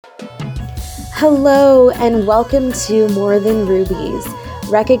Hello and welcome to More Than Rubies,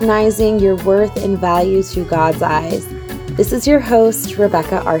 recognizing your worth and value through God's eyes. This is your host,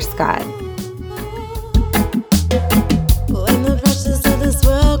 Rebecca R. Scott. When the pressures of this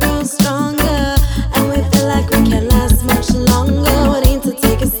world grow stronger and we feel like we can't last much longer, we need to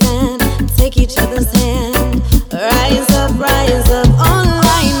take a stand, take each other's hand, rise up, all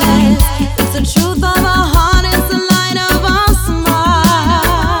lightness. It's the truth of our heart, it's the light of our smile.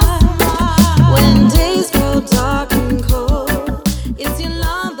 When days grow dark and cold, it's your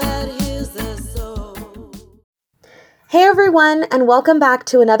love that heals the soul. Hey everyone, and welcome back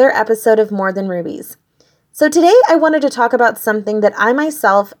to another episode of More Than Rubies. So today I wanted to talk about something that I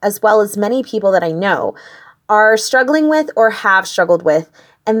myself, as well as many people that I know, are struggling with or have struggled with,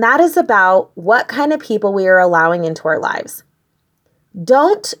 and that is about what kind of people we are allowing into our lives.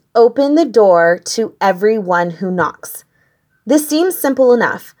 Don't open the door to everyone who knocks. This seems simple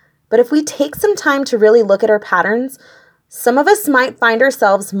enough, but if we take some time to really look at our patterns, some of us might find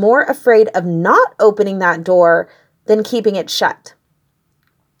ourselves more afraid of not opening that door than keeping it shut,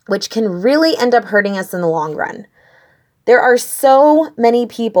 which can really end up hurting us in the long run. There are so many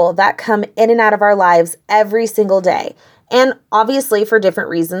people that come in and out of our lives every single day, and obviously for different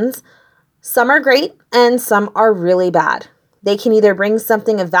reasons. Some are great and some are really bad. They can either bring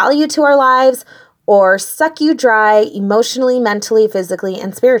something of value to our lives or suck you dry emotionally, mentally, physically,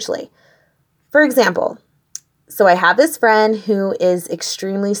 and spiritually. For example, so I have this friend who is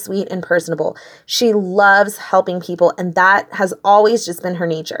extremely sweet and personable. She loves helping people, and that has always just been her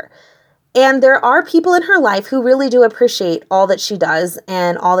nature. And there are people in her life who really do appreciate all that she does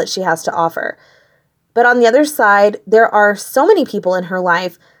and all that she has to offer. But on the other side, there are so many people in her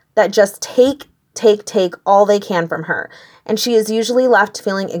life that just take all they can from her. And she is usually left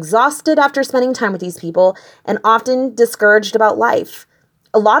feeling exhausted after spending time with these people and often discouraged about life.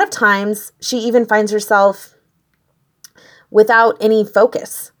 A lot of times, she even finds herself without any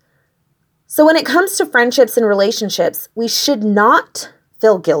focus. So when it comes to friendships and relationships, we should not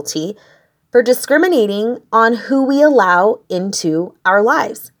feel guilty for discriminating on who we allow into our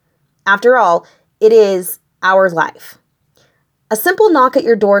lives. After all, it is our life. A simple knock at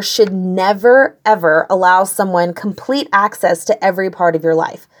your door should never, ever allow someone complete access to every part of your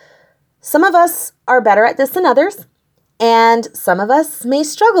life. Some of us are better at this than others, and some of us may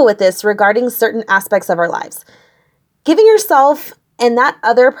struggle with this regarding certain aspects of our lives. Giving yourself and that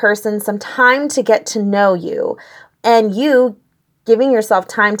other person some time to get to know you, and you giving yourself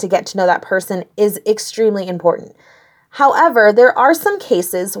time to get to know that person is extremely important. However, there are some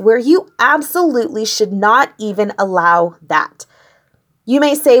cases where you absolutely should not even allow that. You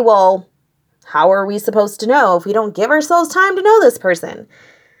may say, well, how are we supposed to know if we don't give ourselves time to know this person?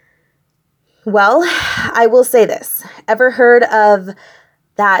 Well, I will say this. Ever heard of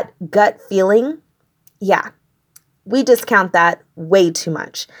that gut feeling? Yeah. We discount that way too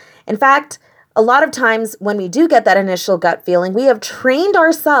much. In fact, a lot of times when we do get that initial gut feeling, we have trained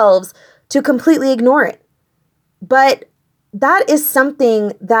ourselves to completely ignore it. But that is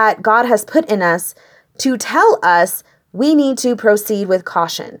something that God has put in us to tell us we need to proceed with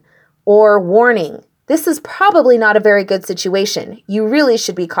caution or warning. This is probably not a very good situation. You really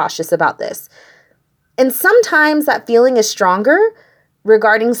should be cautious about this. And sometimes that feeling is stronger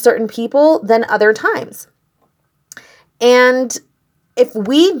regarding certain people than other times. And if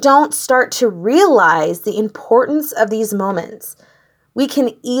we don't start to realize the importance of these moments, we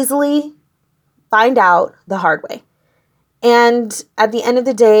can easily find out the hard way. And at the end of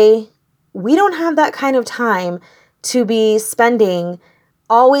the day, we don't have that kind of time to be spending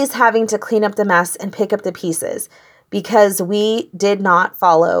always having to clean up the mess and pick up the pieces because we did not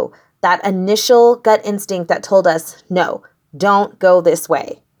follow that initial gut instinct that told us, no, don't go this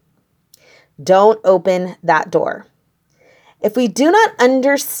way. Don't open that door. If we do not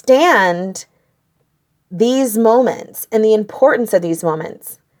understand these moments and the importance of these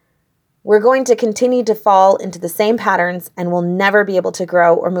moments, we're going to continue to fall into the same patterns and will never be able to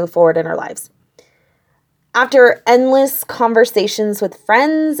grow or move forward in our lives. After endless conversations with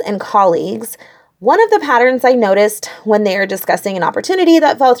friends and colleagues, one of the patterns I noticed when they are discussing an opportunity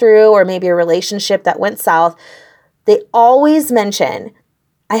that fell through or maybe a relationship that went south, they always mention,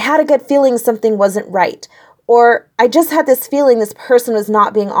 I had a good feeling something wasn't right. Or I just had this feeling this person was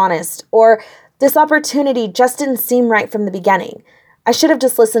not being honest. Or this opportunity just didn't seem right from the beginning. I should have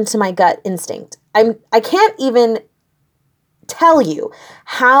just listened to my gut instinct. I can't even tell you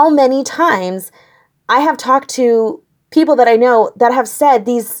how many times I have talked to people that I know that have said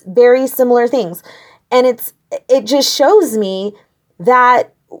these very similar things. And it just shows me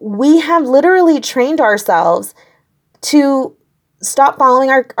that we have literally trained ourselves to stop following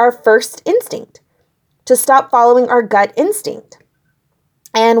our first instinct, to stop following our gut instinct.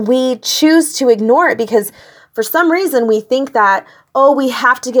 And we choose to ignore it because for some reason we think that, oh, we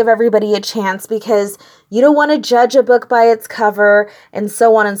have to give everybody a chance because you don't want to judge a book by its cover and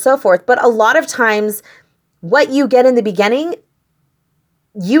so on and so forth. But a lot of times what you get in the beginning,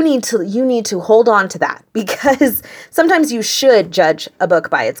 you need to hold on to that, because sometimes you should judge a book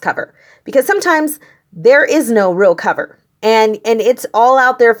by its cover, because sometimes there is no real cover and it's all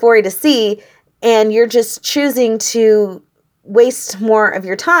out there for you to see, and you're just choosing to waste more of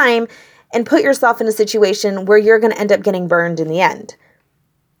your time and put yourself in a situation where you're going to end up getting burned in the end.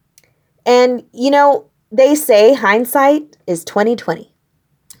 And, they say hindsight is 20/20.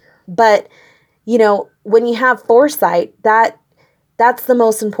 But, when you have foresight, that's the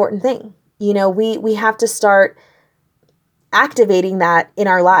most important thing. We have to start activating that in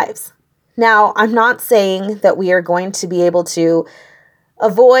our lives. Now, I'm not saying that we are going to be able to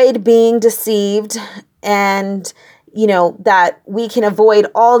avoid being deceived and that we can avoid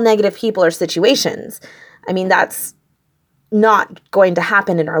all negative people or situations. I mean, that's not going to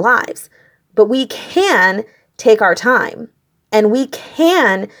happen in our lives. But we can take our time and we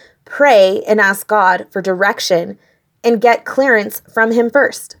can pray and ask God for direction and get clearance from Him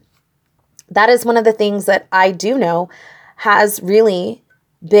first. That is one of the things that I do know has really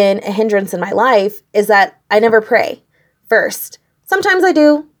been a hindrance in my life, is that I never pray first. Sometimes I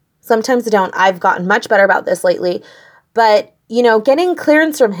do. Sometimes I don't. I've gotten much better about this lately. But, getting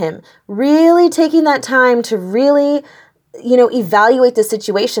clearance from Him, really taking that time to really, evaluate the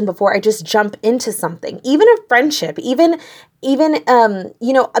situation before I just jump into something, even a friendship, even,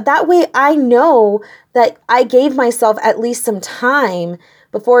 that way I know that I gave myself at least some time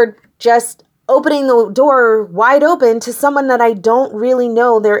before just opening the door wide open to someone that I don't really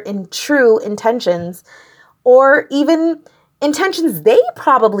know their true intentions, or even intentions they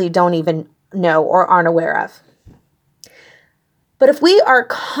probably don't even know or aren't aware of. But if we are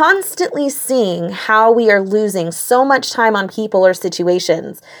constantly seeing how we are losing so much time on people or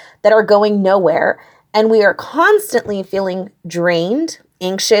situations that are going nowhere, and we are constantly feeling drained,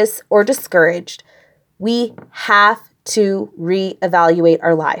 anxious, or discouraged, we have to reevaluate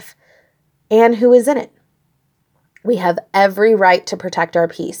our life and who is in it. We have every right to protect our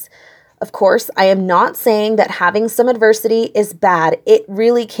peace. Of course, I am not saying that having some adversity is bad. It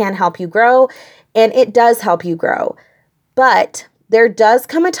really can help you grow, and it does help you grow. But there does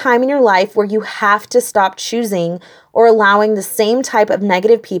come a time in your life where you have to stop choosing or allowing the same type of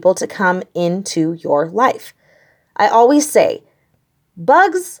negative people to come into your life. I always say,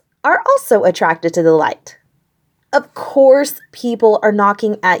 bugs are also attracted to the light. Of course, people are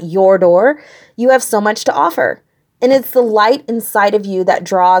knocking at your door. You have so much to offer, and it's the light inside of you that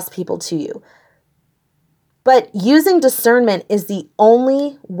draws people to you. But using discernment is the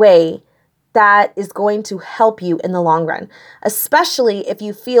only way that is going to help you in the long run, especially if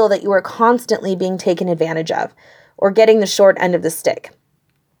you feel that you are constantly being taken advantage of or getting the short end of the stick.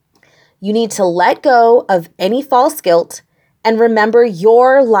 You need to let go of any false guilt and remember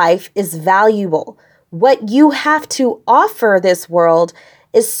your life is valuable. What you have to offer this world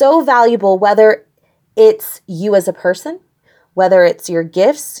is so valuable, whether it's you as a person, whether it's your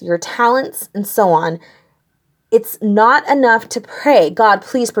gifts, your talents, and so on. It's not enough to pray, God,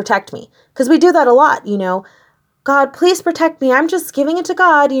 please protect me. Because we do that a lot, God, please protect me. I'm just giving it to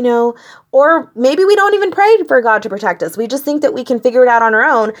God, Or maybe we don't even pray for God to protect us. We just think that we can figure it out on our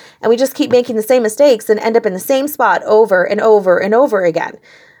own, and we just keep making the same mistakes and end up in the same spot over and over and over again.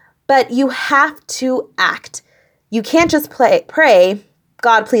 But you have to act. You can't just pray,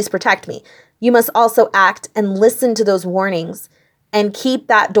 God, please protect me. You must also act and listen to those warnings and keep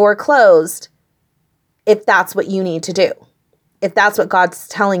that door closed. If that's what you need to do, if that's what God's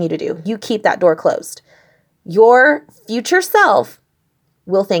telling you to do, you keep that door closed. Your future self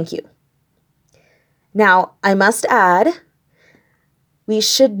will thank you. Now, I must add, we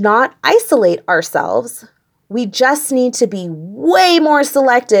should not isolate ourselves. We just need to be way more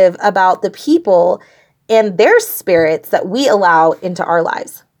selective about the people and their spirits that we allow into our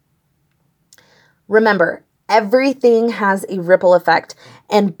lives. Remember, everything has a ripple effect,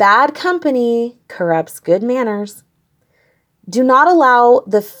 and bad company corrupts good manners. Do not allow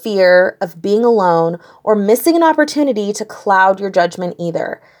the fear of being alone or missing an opportunity to cloud your judgment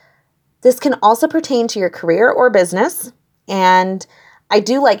either. This can also pertain to your career or business, and I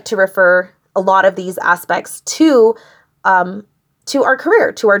do like to refer a lot of these aspects to our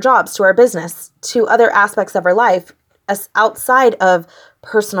career, to our jobs, to our business, to other aspects of our life as outside of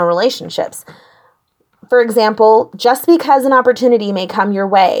personal relationships. For example, just because an opportunity may come your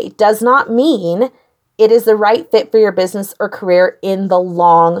way does not mean it is the right fit for your business or career in the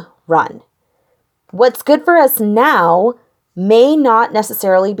long run. What's good for us now may not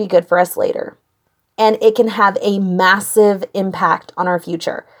necessarily be good for us later, and it can have a massive impact on our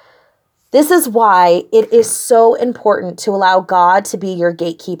future. This is why it is so important to allow God to be your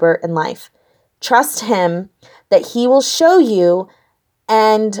gatekeeper in life. Trust Him that He will show you,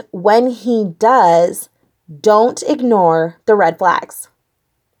 and when He does, don't ignore the red flags.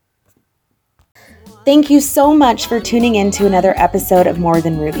 Thank you so much for tuning in to another episode of More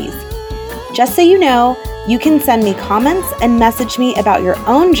Than Rubies. Just so you know, you can send me comments and message me about your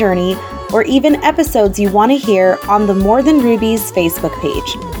own journey or even episodes you want to hear on the More Than Rubies Facebook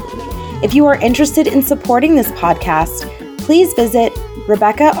page. If you are interested in supporting this podcast, please visit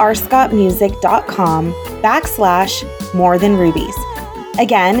RebeccaRScottMusic.com/morethanrubies.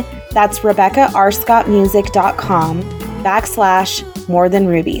 Again, that's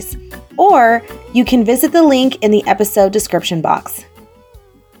RebeccaRScottMusic.com/morethanrubies. Or you can visit the link in the episode description box.